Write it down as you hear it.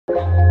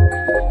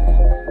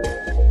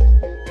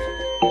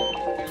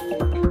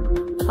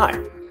Hi,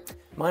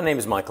 my name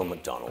is Michael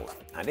McDonald,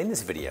 and in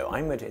this video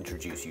I'm going to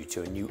introduce you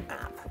to a new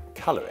app,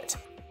 Colour It,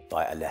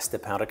 by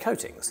Alesta Powder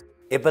Coatings.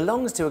 It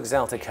belongs to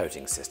Axalta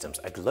Coating Systems,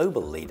 a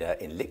global leader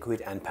in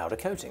liquid and powder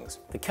coatings.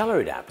 The Colour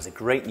It app is a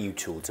great new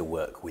tool to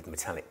work with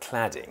metallic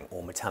cladding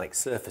or metallic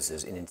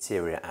surfaces in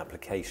interior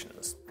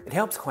applications. It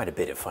helps quite a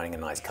bit of finding a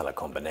nice colour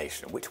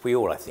combination, which we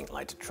all, I think,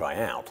 like to try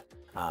out.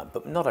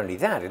 But not only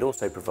that, it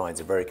also provides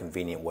a very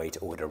convenient way to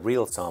order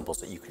real samples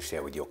that you can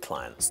share with your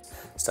clients.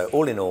 So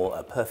all in all,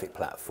 a perfect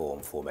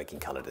platform for making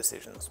colour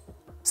decisions.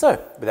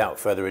 So without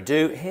further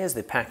ado, here's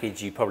the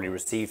package you probably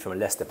received from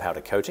Alesta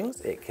Powder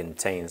Coatings. It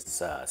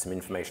contains some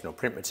informational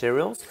print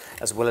materials,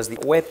 as well as the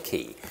web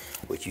key,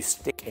 which you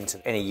stick into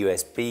any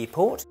USB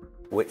port,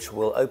 which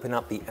will open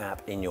up the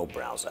app in your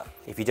browser.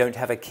 If you don't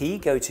have a key,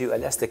 go to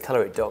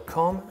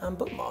alestacolorit.com and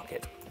bookmark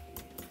it.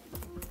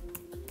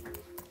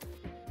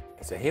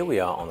 So here we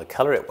are on the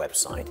Colour It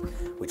website,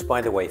 which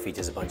by the way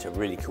features a bunch of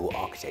really cool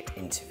architect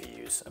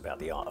interviews about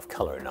the art of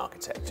colour in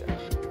architecture.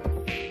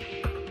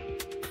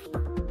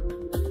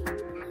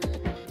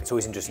 It's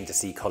always interesting to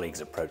see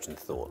colleagues' approach and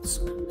thoughts.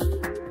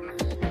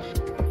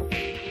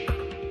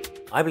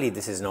 I believe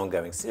this is an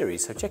ongoing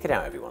series, so check it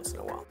out every once in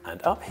a while.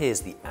 And up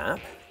here's the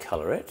app,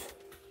 Colour It,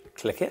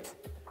 click it,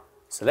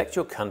 select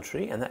your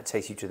country, and that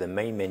takes you to the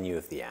main menu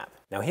of the app.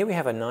 Now here we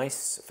have a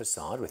nice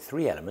facade with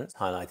 3 elements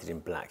highlighted in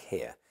black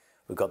here.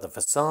 We've got the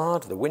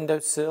facade, the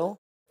windowsill,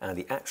 and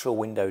the actual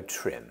window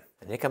trim.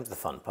 And here comes the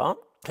fun part.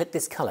 Click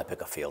this colour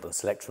picker field and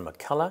select from a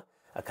colour,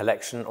 a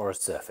collection, or a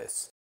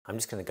surface. I'm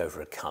just going to go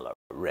for a colour,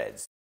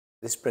 reds.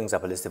 This brings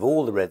up a list of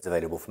all the reds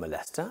available from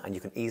Alesta, and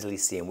you can easily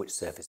see in which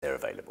surface they're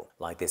available.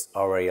 Like this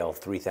RAL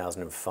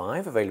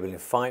 3005, available in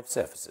 5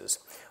 surfaces.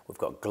 We've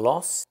got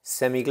gloss,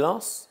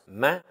 semi-gloss,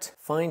 matte,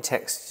 fine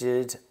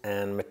textured,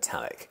 and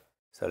metallic.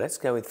 So let's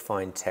go with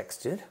fine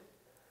textured.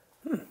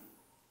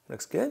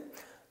 Looks good.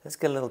 Let's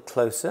get a little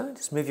closer.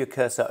 Just move your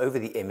cursor over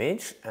the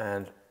image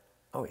and,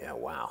 oh yeah,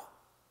 wow.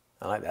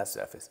 I like that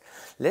surface.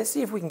 Let's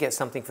see if we can get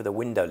something for the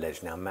window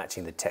ledge now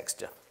matching the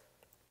texture.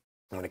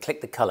 I'm going to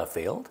click the color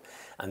field,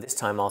 and this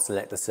time I'll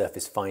select the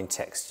surface fine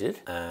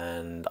textured,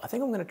 and I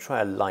think I'm going to try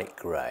a light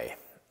gray.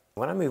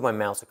 When I move my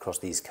mouse across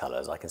these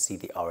colors, I can see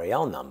the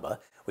RAL number,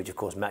 which of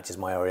course matches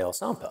my RAL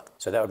sampler.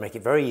 So that would make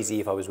it very easy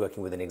if I was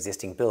working with an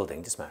existing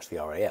building to match the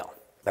RAL.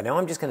 But now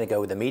I'm just going to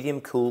go with a medium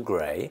cool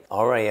grey,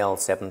 RAL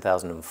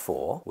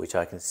 7004, which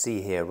I can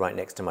see here right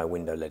next to my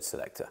window ledge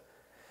selector.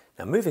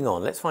 Now moving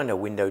on, let's find a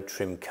window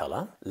trim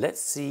colour. Let's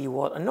see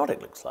what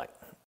anodic looks like.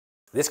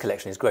 This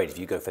collection is great if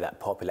you go for that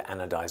popular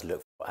anodized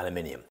look for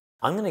aluminium.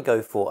 I'm going to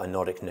go for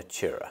Anodic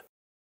Natura.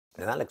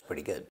 Now that looks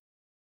pretty good.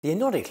 The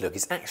anodic look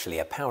is actually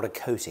a powder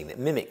coating that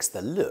mimics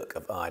the look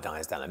of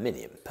iodized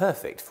aluminium,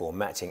 perfect for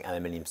matching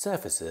aluminium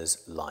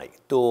surfaces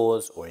like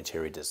doors or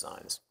interior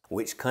designs.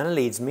 Which kind of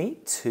leads me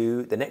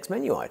to the next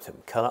menu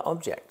item, Colour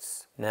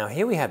Objects. Now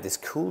here we have this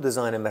cool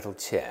designer metal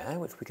chair,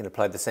 which we can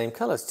apply the same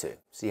colours to.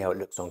 See how it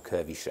looks on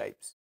curvy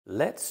shapes.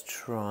 Let's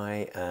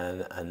try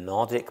an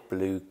anodic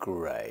blue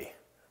grey.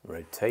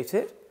 Rotate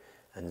it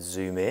and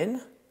zoom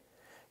in.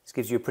 This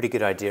gives you a pretty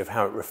good idea of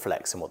how it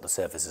reflects and what the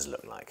surfaces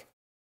look like.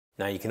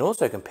 Now you can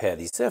also compare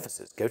these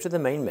surfaces. Go to the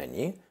main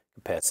menu,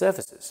 compare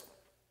surfaces.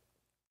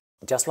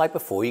 Just like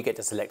before, you get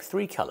to select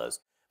 3 colours,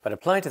 but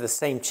applied to the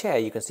same chair,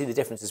 you can see the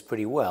differences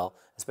pretty well,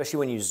 especially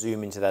when you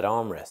zoom into that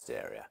armrest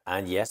area.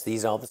 And yes,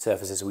 these are the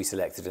surfaces we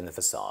selected in the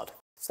facade.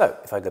 So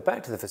if I go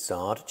back to the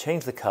facade,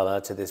 change the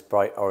colour to this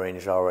bright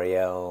orange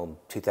RAL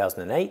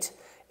 2008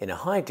 in a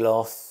high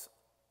gloss.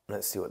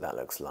 Let's see what that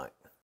looks like.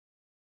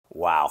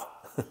 Wow,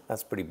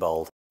 that's pretty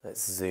bold.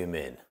 Let's zoom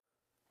in.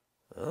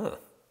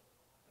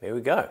 Here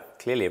we go.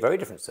 Clearly a very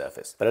different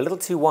surface, but a little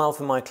too wild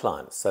for my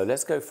clients. So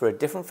let's go for a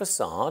different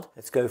facade.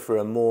 Let's go for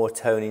a more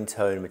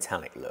tone-in-tone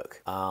metallic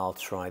look. I'll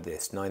try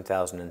this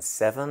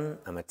 9007,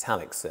 a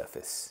metallic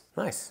surface.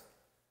 Nice.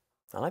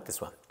 I like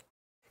this one.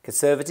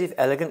 Conservative,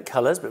 elegant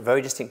colors, but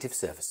very distinctive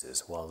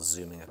surfaces while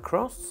zooming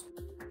across.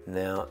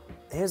 Now,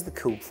 here's the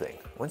cool thing.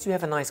 Once you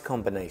have a nice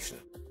combination,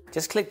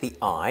 just click the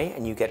I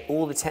and you get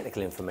all the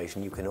technical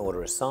information. You can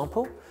order a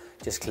sample.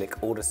 Just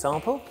click Order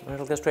Sample and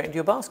it'll go straight into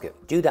your basket.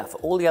 Do that for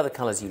all the other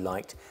colors you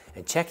liked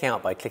and check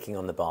out by clicking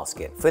on the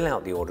basket. Fill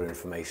out the order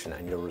information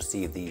and you'll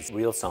receive these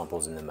real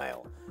samples in the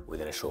mail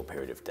within a short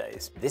period of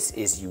days. This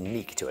is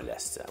unique to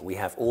Alesta. We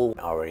have all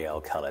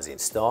RAL colors in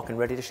stock and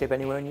ready to ship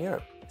anywhere in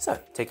Europe. So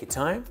take your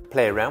time,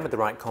 play around with the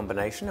right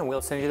combination, and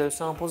we'll send you those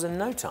samples in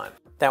no time.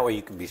 That way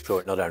you can be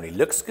sure it not only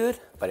looks good,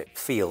 but it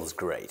feels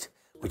great,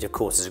 which of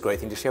course is a great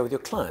thing to share with your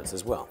clients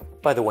as well.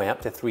 By the way,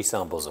 up to 3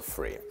 samples are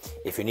free.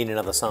 If you need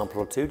another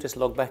sample or 2, just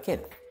log back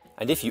in.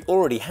 And if you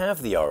already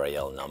have the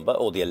RAL number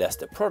or the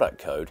Alesta product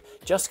code,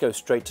 just go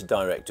straight to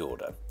direct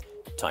order.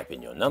 Type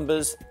in your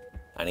numbers,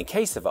 and in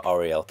case of a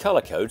RAL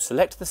color code,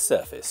 select the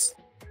surface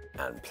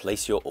and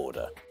place your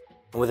order.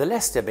 And with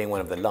Alesta being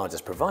one of the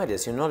largest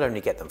providers, you'll not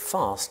only get them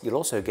fast, you'll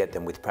also get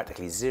them with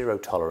practically 0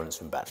 tolerance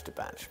from batch to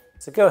batch.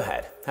 So go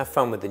ahead, have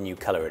fun with the new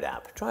Colour It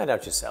app. Try it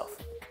out yourself.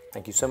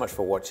 Thank you so much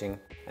for watching,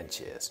 and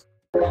cheers.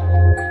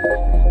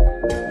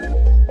 you.